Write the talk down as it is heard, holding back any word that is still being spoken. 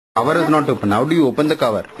Cover is not open. How do you open the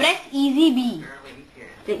cover? Press easy B.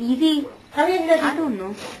 The easy. I don't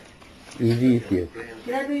know. Easy is here.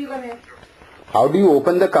 How do you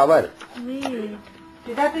open the cover? Wait.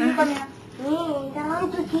 The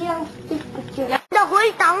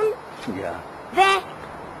whole town? Yeah. Where?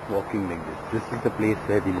 Walking like this. This is the place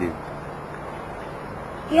where we live.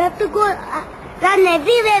 You have to go run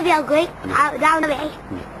everywhere we are going. Down the way.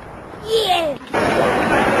 Yeah.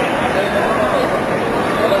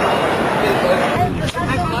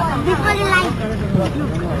 Before the light.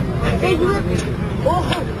 Oh,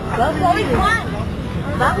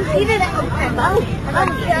 Babu, see that? Babu,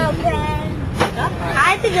 I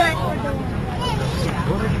have to do it.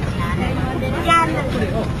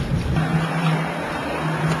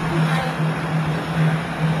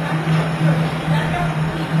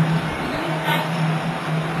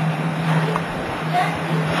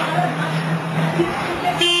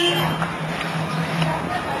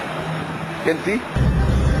 You can see?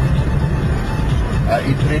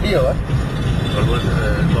 It's ready or what?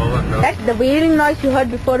 That the wailing noise you heard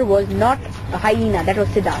before was not a hyena, that was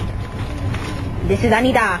Siddharth. This is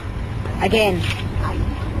Anita again.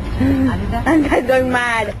 Anita's going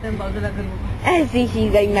mad. See,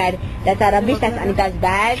 she's going mad. That's our rubbish, that's Anita's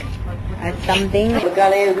bag. That's something. With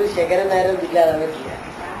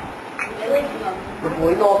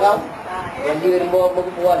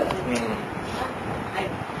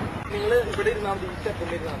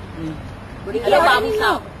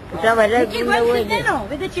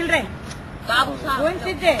the children. Babu Sahab. Go and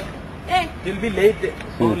sit there. Hey. He'll be late.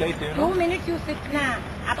 So late, you know. 2 minutes you sit now.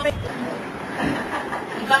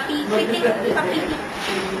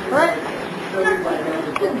 What?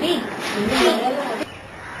 Too big.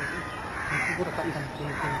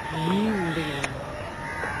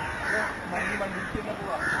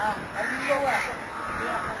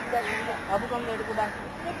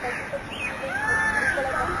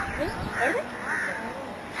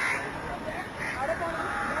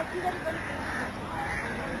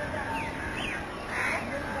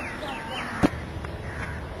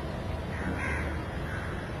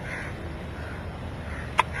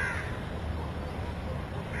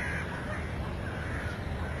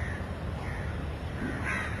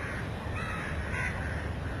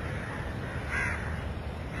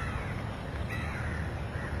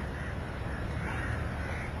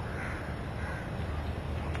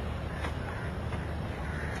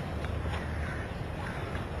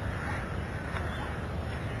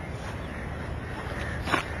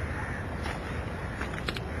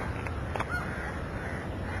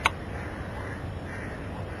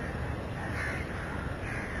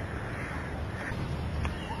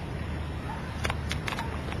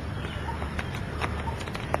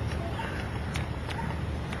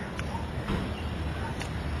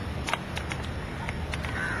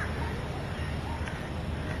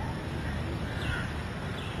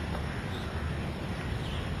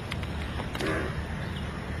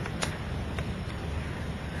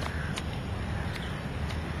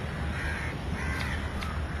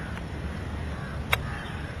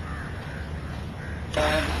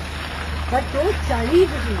 But those studies,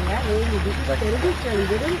 this is terrible study.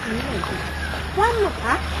 They don't clean it.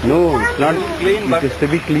 No, it's not clean. It has to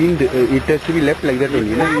be cleaned. It has to be left like that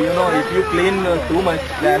only. You know, if you clean too much,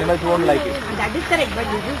 the animals won't like it. That is correct, but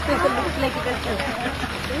this paper looks like it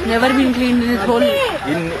has never been cleaned in its whole.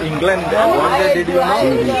 In England, what they did, you know,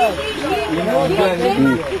 in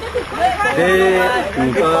England, they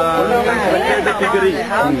constructed the piggery.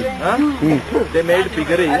 They made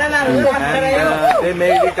piggery and they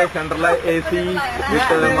made it a centralized AC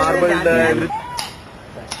with marbled everything.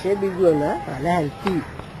 Say big one, huh? Healthy.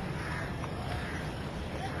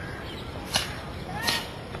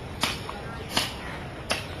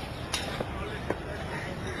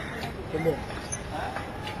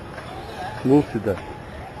 Move to that.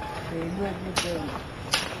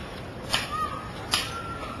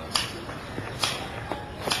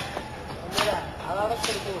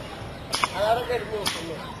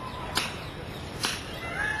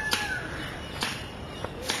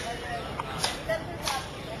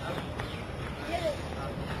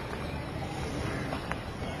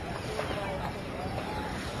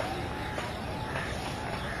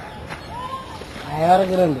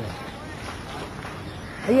 അയാളൊക്കെ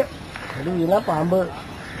അയ്യോ അത് വീണ പാമ്പ്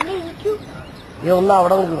ഈ ഒന്ന്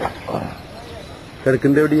അവിടെ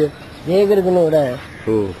കിടക്കുന്നത് എവിടെയാ? കിടക്കുന്നു ഇവിടെ.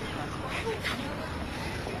 Oh.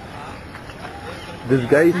 This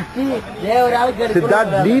guy.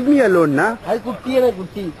 Siddharth, leave me alone, na? അത് കുട്ടിയാണ്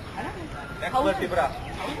കുട്ടി. 10,000?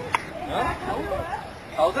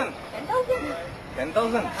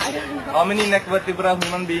 10,000. How many neck vertebra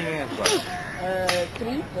human being has got?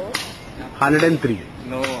 3, 4. 103.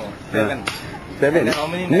 No, 7. 7. And how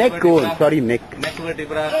many Neck vertebra? oh, sorry, neck. Neck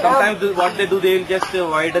vertebra. Sometimes what they do, they will just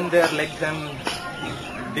widen their legs and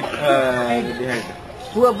dip the head.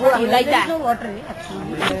 Like that.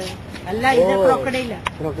 Allah is a crocodile.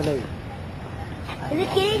 Crocodile. Is it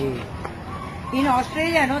kidding? In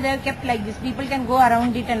Australia, no, they are kept like this. People can go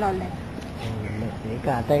around it and all that.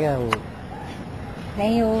 काटेगा वो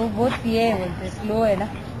नहीं वो बहुत ये है बोलते slow है ना.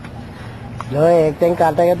 लो एक टाइम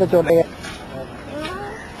काटेगा तो चोटेगा.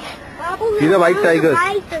 See the white tigers.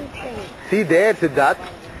 Python thing. See there, Siddharth.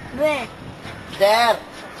 Where? there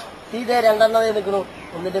see there രണ്ടെണ്ണം നിൽക്കുന്നു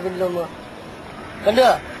ഒന്നിന്റെ പിന്നിലൊന്ന് കണ്ടോ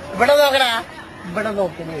ഇവിടെ നോക്കടാ ഇവിടെ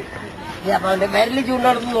നോക്കില്ലേ അപ്പൊ അവന്റെ വിരല്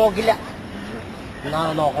ചൂണ്ടടുത്ത് നോക്കില്ല എന്നാ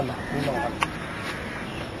നോക്കണ്ട നീ നോക്കണ്ട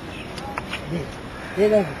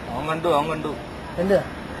Angandu. എന്ത്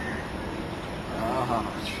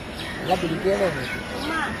നല്ല പിടിക്കാനോ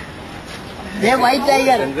വൈറ്റ്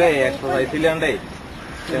ടൈഗർ Exercise ഇല്ലാണ്ടേ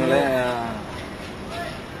ഞങ്ങളെ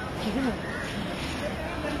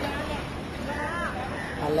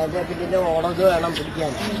അല്ലാതെ പിന്നെ ഓണത് വേണം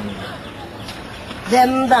പിടിക്കാൻ.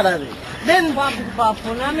 ഇതെന്താണത്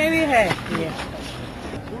पुणे में भी है.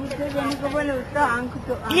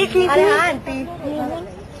 अरे आंटी.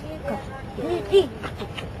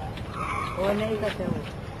 वो नहीं करते वो.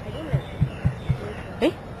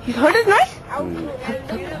 His heart is nice.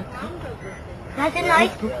 That's it,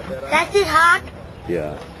 right? That's his heart.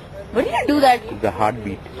 Yeah, Why did you do that? the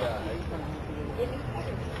heartbeat.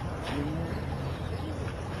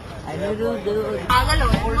 पागल हो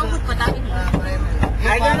उनको कुछ पता भी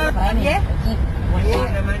नहीं.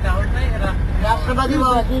 Rashtrapati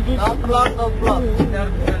Bhavan north block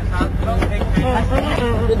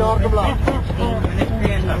north block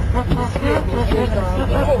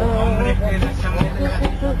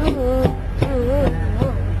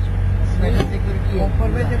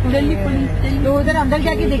Delhi police तो उधर अंदर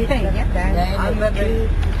जाके देखते हैं क्या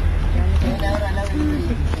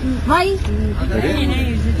भाई.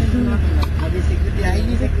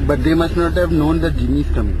 But they must not have known that Jimmy is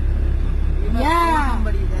coming. Yeah.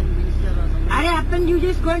 अरे अपन you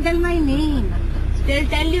just go and tell my name. They'll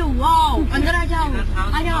tell you wow अंदर आ जाओ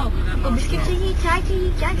आपको बिस्किट चाहिए चाय चाहिए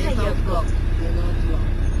क्या चाहिए आपको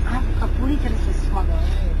आपका पूरी तरह से स्वागत.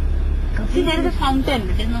 See there is a fountain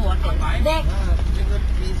there is no water. देख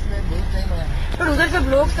पर उधर सब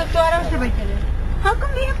लोग सब तो आराम से बैठे हैं. How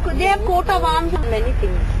come they have coat of arms and many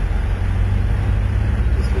things.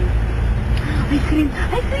 Ice cream.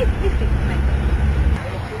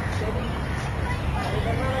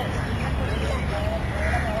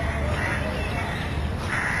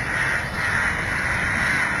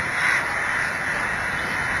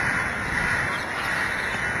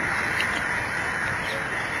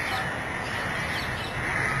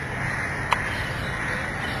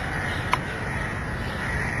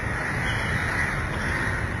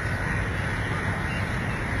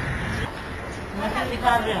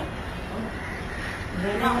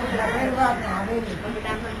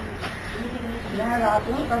 रात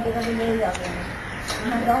में कभी कभी ले जाते हैं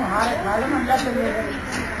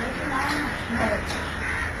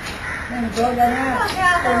दो जने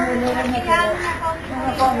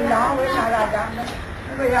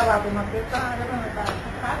भैया बाबू मत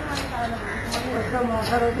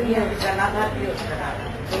मोटर होती है.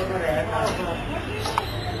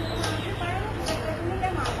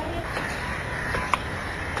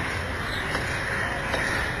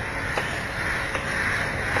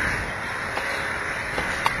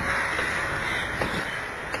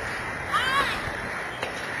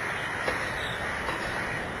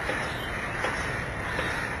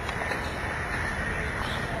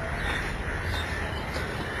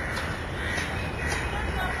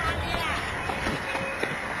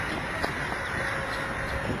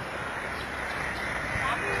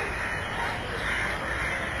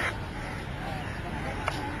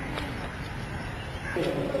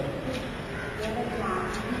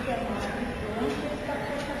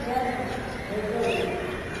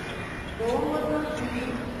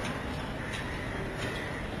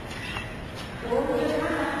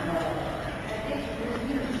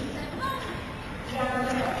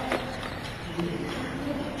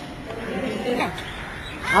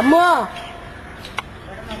 അമ്മോ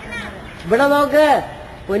ഇവിടെ നോക്ക്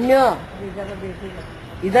പൊന്നോ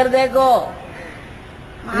ഇതർ ദേക്കോ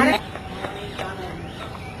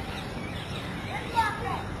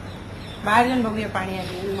बाहर जन बगलिया पानी आ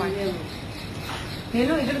गया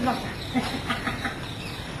हेलो इधर बघ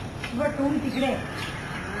टूल तिकडे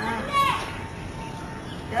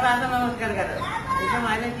नमस्कार करा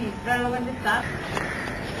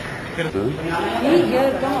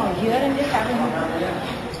Here, come on, here and just have a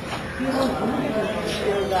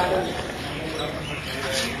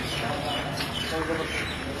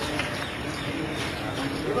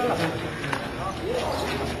look.